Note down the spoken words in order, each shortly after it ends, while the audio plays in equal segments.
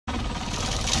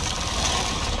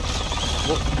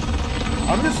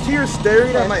I'm just here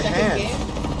staring at my hands.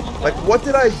 Like, what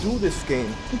did I do this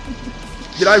game?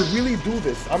 Did I really do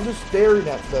this? I'm just staring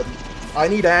at them. I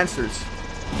need answers.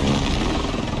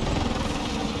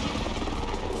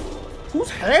 Whose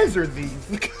hands are these?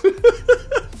 I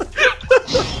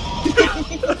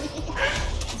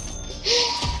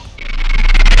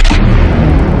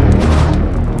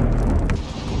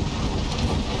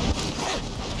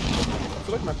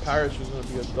feel like my parish is gonna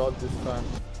be a dud this time.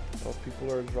 Oh,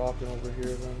 people are dropping over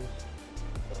here then.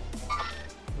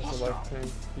 That's a life pain.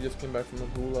 He just came back from the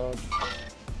gulag.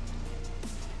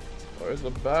 Oh, there's a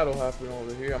battle happening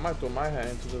over here. I might throw my hand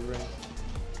into the ring.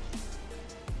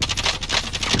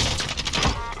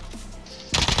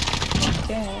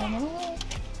 Damn.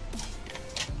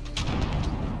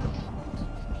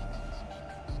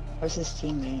 Where's his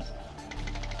teammate?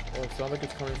 Oh, it sounds like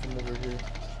it's coming from over here.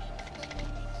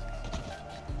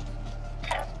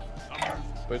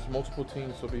 But it's multiple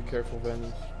teams, so be careful,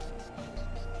 Venice.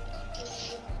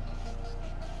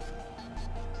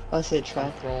 I'll say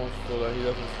trap. Prone so that he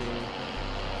doesn't see me.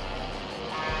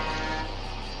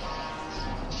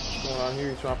 What's going on here?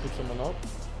 He's trying to pick someone up?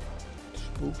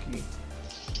 Spooky.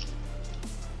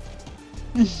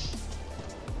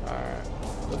 Alright,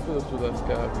 let's go through that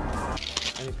scav.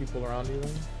 Any people around here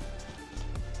then?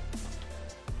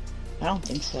 I don't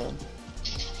think so.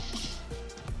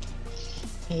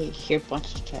 Hey, hear a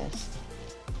bunch of chests.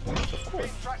 Of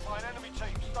course.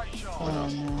 Oh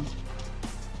no.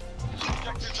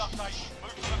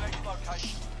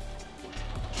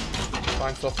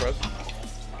 Fine, self-res.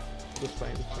 Just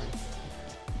playing, just playing.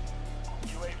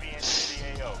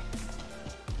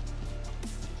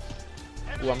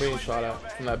 Ooh, I'm being shot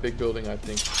at from that big building, I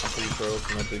think. I'm pretty sure it was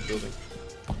from that big building.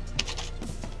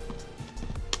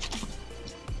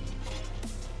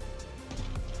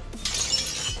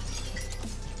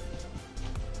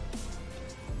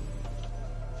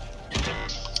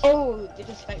 Oh, they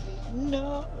just fight me.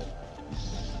 No.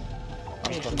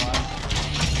 I'm coming.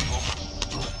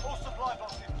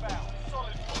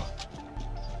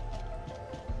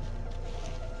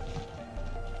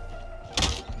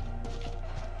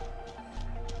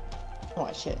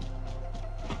 Oh shit.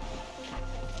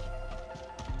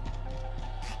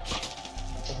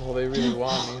 Oh, they really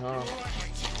want me, huh?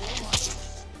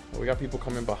 Oh, we got people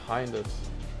coming behind us.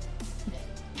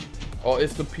 Oh,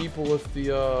 it's the people with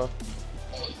the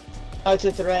Oh, it's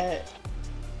a threat.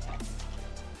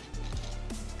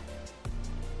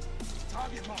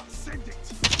 Target mark, send it.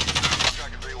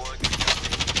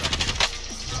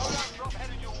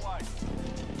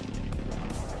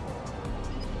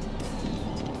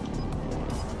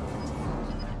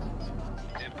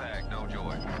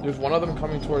 There's one of them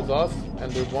coming towards us,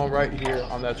 and there's one right here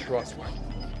on that truck.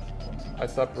 I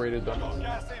separated them.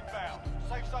 Gas inbound.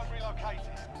 Safe zone relocated.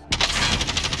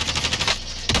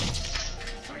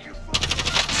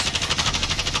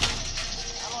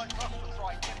 Allied cluster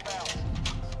strike inbound.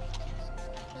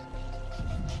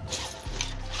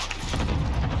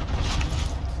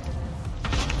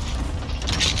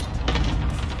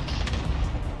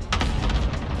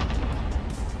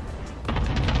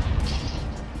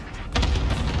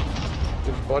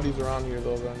 There's buddies around here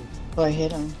though, then. Oh, I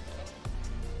hit him.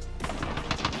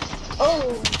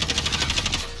 Oh!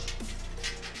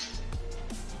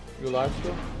 You alive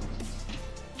still?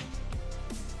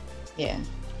 Yeah.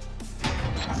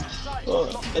 Oh,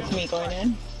 that's me going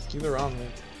in. He's around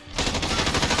here.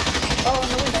 Oh,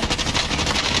 no window.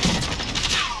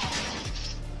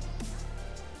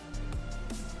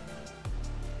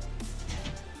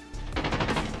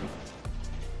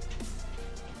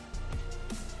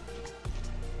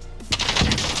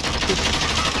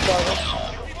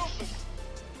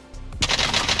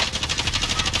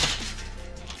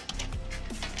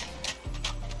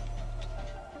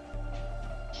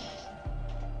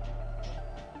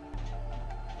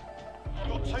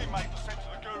 Your teammate was sent to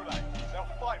the gulag. They'll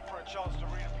fight for a chance to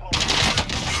redeploy.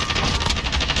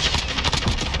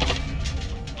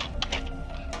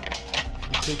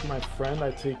 You take my friend,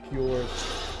 I take yours.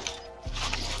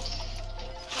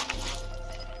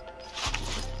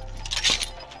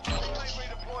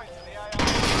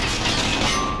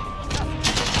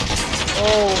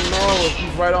 Oh no,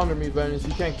 he's right under me, Venice.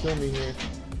 He can't kill me here.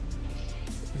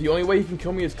 The only way he can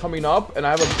kill me is coming up, and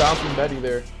I have a bouncing Betty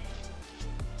there.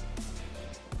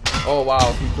 Oh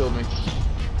wow, he killed me.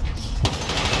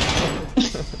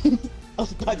 I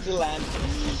was about to land.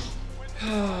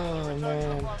 Oh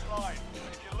man.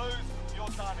 If you lose, you're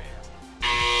done here.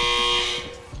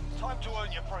 Time to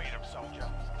earn your freedom, soldier.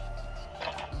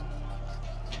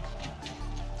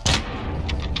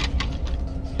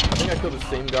 I think I killed the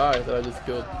same guy that I just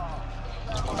killed.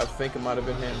 I think it might have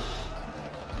been him.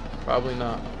 Probably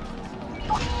not.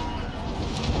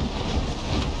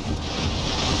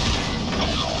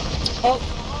 Oh!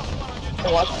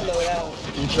 Watch loadout.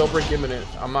 Jailbreak imminent.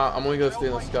 I'm only gonna stay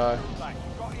in the sky.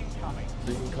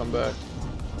 So you can come back.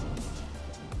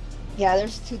 Yeah,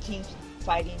 there's 2 teams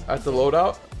fighting. At the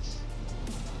loadout?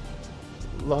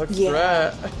 Lux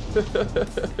Yeah.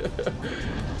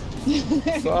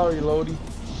 Sorry, Lodi.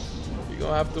 You're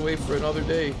gonna have to wait for another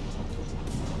day.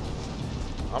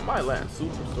 I might land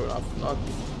Superstore, not for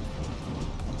nothing.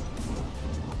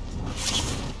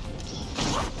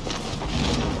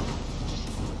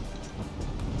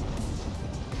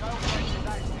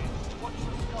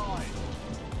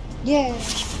 Yeah.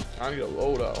 I need a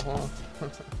loadout, huh?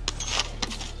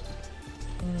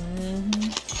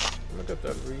 Look at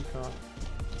that recon.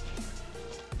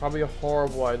 Probably a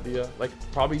horrible idea. Like,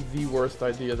 probably the worst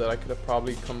idea that I could have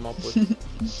probably come up with.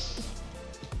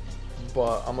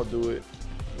 But I'm gonna do it.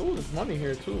 Ooh, there's money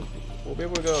here too. We'll be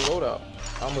able to get a loadout.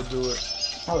 I'm gonna do it.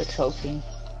 I was hoping.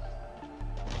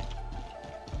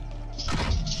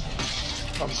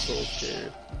 I'm so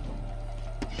scared.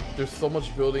 There's so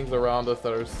much buildings around us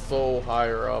that are so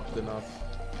higher up than us.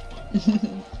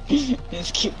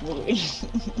 Just keep moving.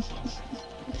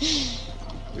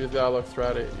 We just gotta look straight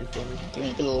at it, you feel me?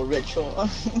 Doing a little ritual.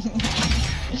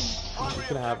 You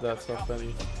can have that stuff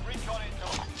then.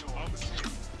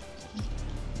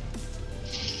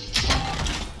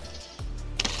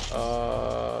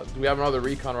 Do we have another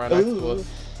recon right next to us?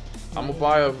 I'm gonna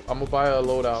buy a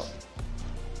loadout.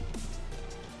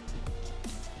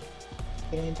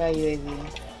 Get me by UAV.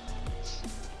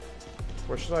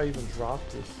 Where should I even drop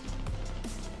this?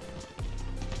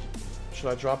 Should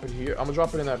I drop it here? I'm gonna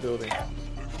drop it in that building.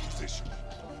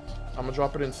 I'm gonna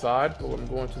drop it inside, but I'm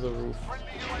going to the roof.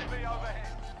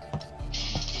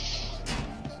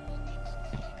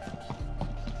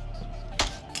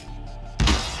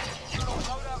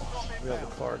 We have a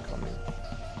car coming.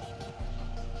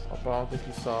 Oh, but I don't think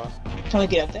he saw. Can we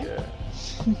get up there?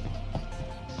 Yeah.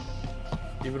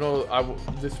 Even though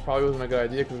this probably wasn't a good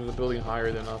idea because there's a building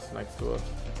higher than us next to us.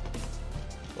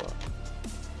 But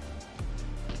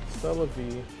Stella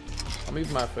V. I'm gonna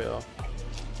use my FAL.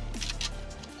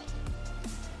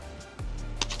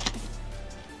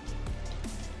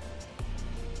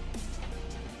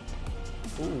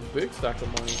 Ooh, big stack of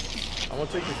money. I'm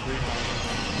gonna take this recon.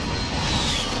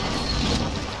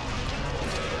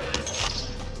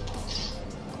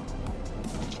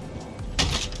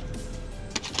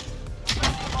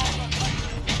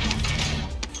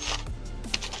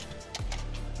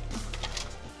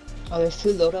 Oh, there's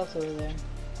 2 loadouts over there.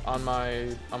 On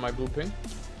my blue ping.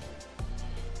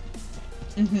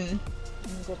 I'm gonna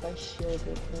go buy shield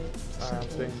real quick. I'm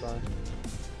staying by.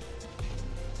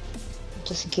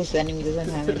 Just in case the enemy doesn't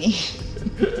have any.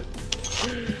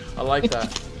 I like that.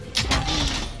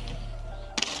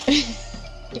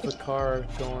 There's a car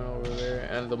going over there,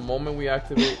 and the moment we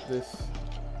activate this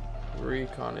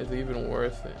recon, it's even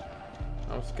worth it.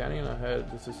 I'm scanning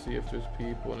ahead just to see if there's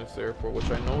people in this airport,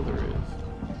 which I know there is.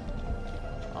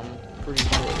 I'm pretty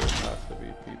sure there has to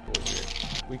be people here.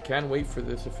 We can wait for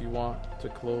this if you want to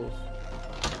close.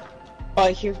 Oh,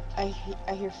 I hear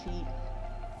feet.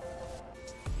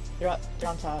 They're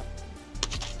on top.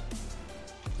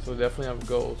 So definitely have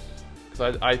ghosts.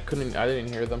 Cause I didn't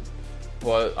hear them,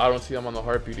 but I don't see them on the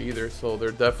heartbeat either. So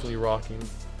they're definitely rocking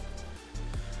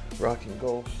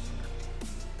ghosts.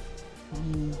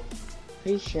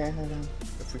 Pretty sure I heard them.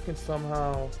 If we can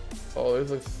somehow, oh,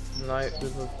 there's a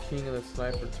king in the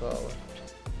sniper tower.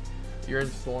 You're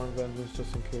in storm vengeance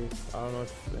just in case. I don't know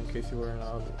if in case you were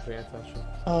not paying attention.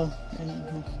 Oh.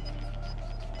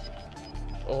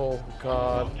 Oh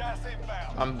god.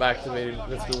 I'm activating.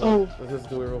 Let's do it. Oh. Let's just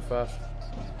do it real fast.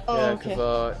 Oh, Yeah, okay.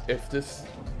 because if this,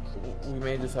 we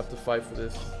may just have to fight for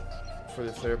this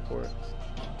airport.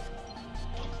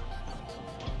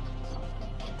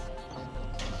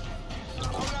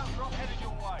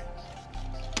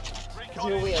 Is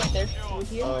your way up there through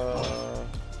here?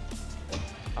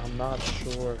 I'm not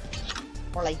sure.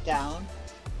 Or like down?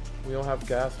 We don't have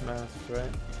gas masks,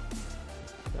 right?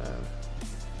 Damn.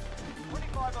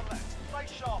 25 on left. Stay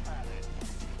sharp out there.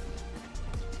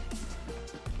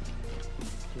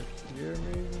 Through here,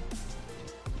 maybe?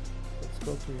 Let's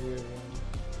go through here, then.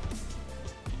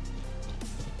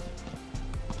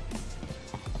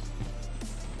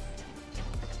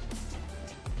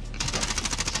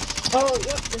 Oh,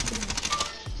 yep.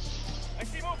 I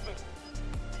see movement.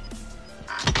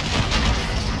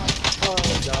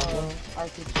 Down one.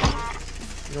 RPG.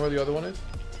 You know where the other one is?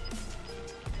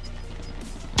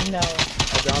 No. I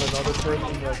downed another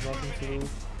person who has nothing to lose.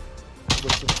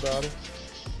 with this battle.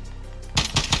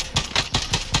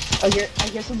 I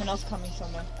hear someone else coming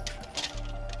somewhere.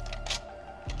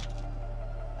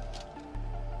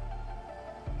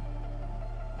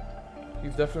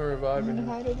 He's definitely I'm reviving gonna him.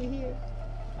 hide over here.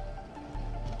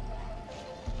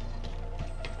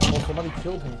 Oh, somebody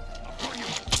killed him.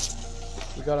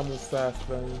 We gotta move fast,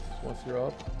 man, once you're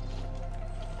up.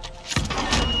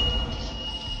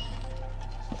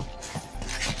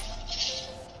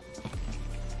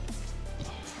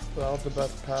 So that was the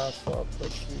best pass up.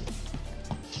 Let's see.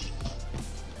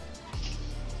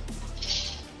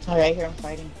 Alright, here I'm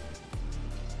fighting.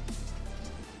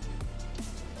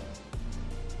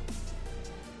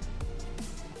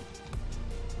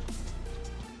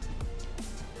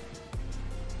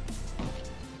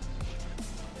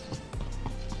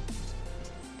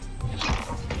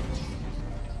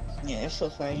 Yeah, they're still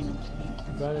fighting.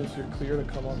 Venice, you're clear to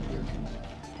come up here.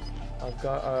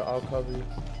 I'll cover you.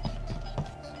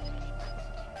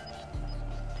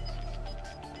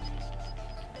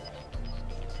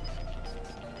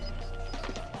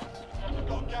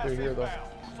 Got gas They're here, though.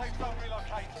 inbound. Safe zone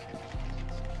relocated.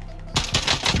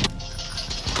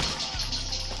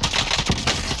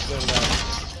 Then,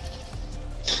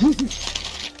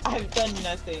 I've done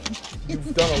nothing.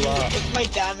 you've done a lot. It's my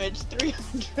damage,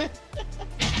 300.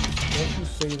 Don't you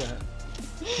say that.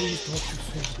 Please don't you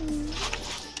say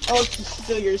that. I'll just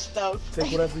steal your stuff.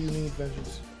 Take whatever you need,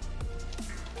 Vengeance.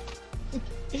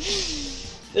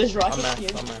 There's I'm rockets maxed, here.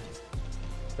 I'm maxed.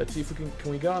 Let's see if we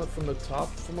can we get on it from the top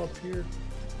from up here?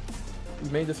 We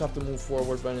may just have to move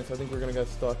forward, Vengeance. I think we're gonna get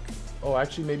stuck. Oh,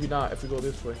 actually maybe not if we go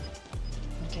this way.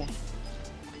 Okay.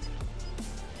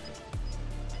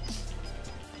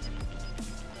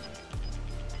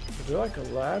 Is there like a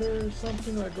ladder or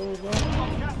something that goes up?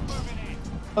 Got gas moving in.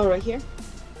 Oh, right here?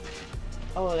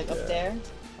 Oh, like Yeah. up there?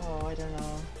 Oh, I don't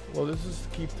know. Well, let's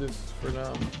just keep this for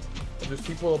now. If there's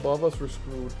people above us, we're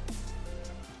screwed.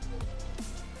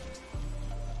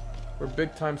 We're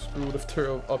big time screwed if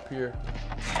they're up here.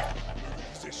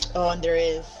 Oh, and there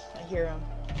is. I hear him.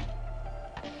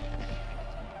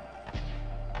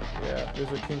 Yeah,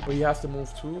 there's a king, but he has to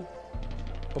move too.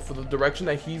 But for the direction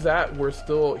that he's at,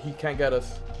 he can't get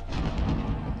us.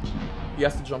 He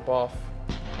has to jump off.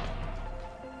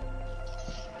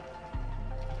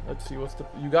 Let's see,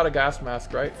 you got a gas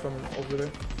mask, right? From over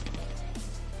there?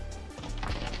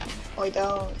 Oh, I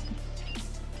don't.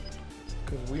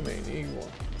 Because we may need one.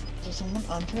 Is someone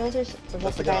on to us or That's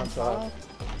that's the the guy guy on on top. top?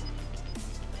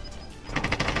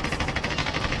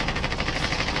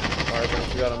 Alright, then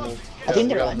we gotta move. I think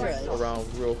we they're gotta under move us. around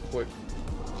real quick.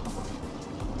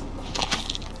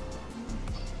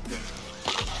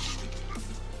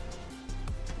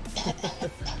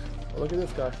 Oh, look at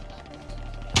this guy.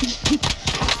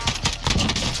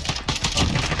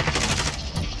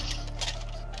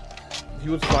 He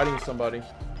was fighting somebody.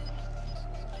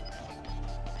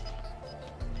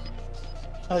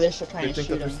 Oh, they're still They trying to think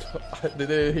shoot that him. they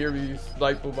didn't hear me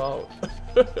snipe them out.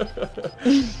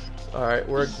 Alright,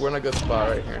 we're in a good spot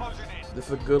right here. This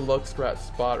is a good Lux strat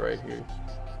spot right here.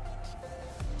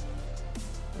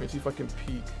 Let me see if I can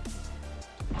peek.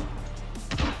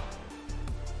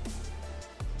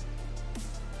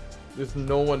 There's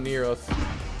no one near us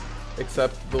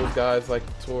except those guys like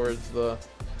towards the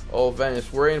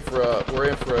Venice. We're in for a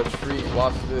treat.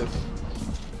 Watch this.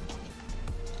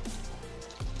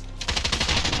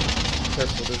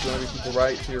 Careful, there's gonna be people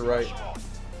right to your right.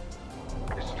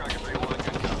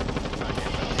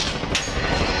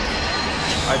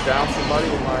 I downed somebody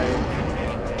with my...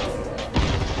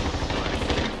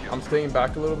 I'm staying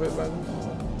back a little bit, man.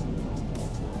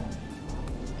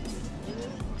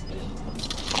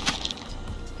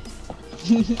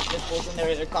 They're both in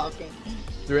there, they're coughing.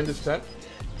 They're in this tent?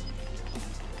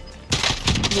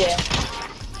 Yeah.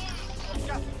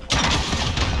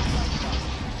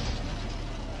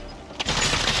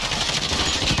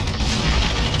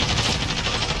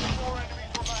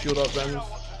 Shield up, Venice.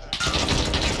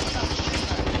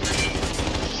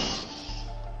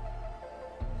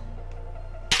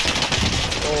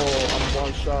 Oh, I'm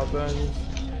one shot, Venice.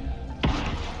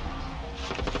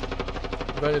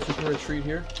 Venice, you can retreat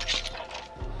here.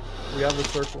 We have the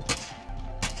circle.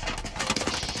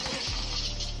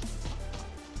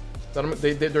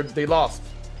 They lost.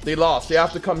 They lost. They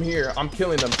have to come here. I'm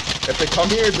killing them. If they come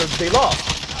here, they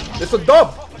lost. It's a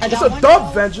dub. It's a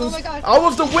dub, Vengeance. Oh my God. I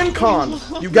was the win con.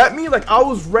 You get me? Like, I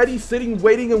was ready, sitting,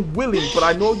 waiting, and willing, but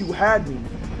I know you had me.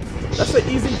 That's an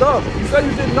easy dub. You said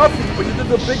you did nothing, but you did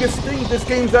the biggest thing this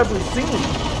game's ever seen.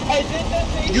 I did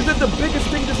nothing. You did the biggest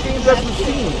thing this game's ever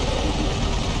seen.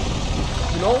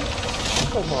 You know?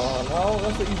 Come on, now.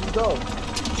 That's an easy dub.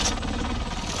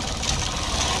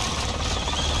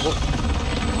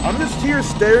 I'm just here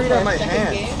staring at my Second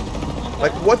hands. game?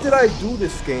 Like, what did I do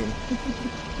this game?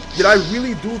 Did I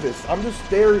really do this? I'm just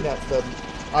staring at them.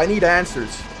 I need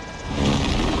answers.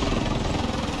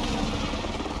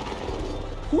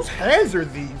 Whose hands are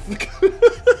these?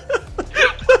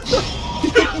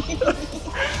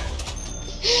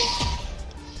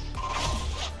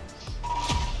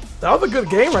 That was a good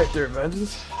game right there, man.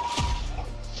 Just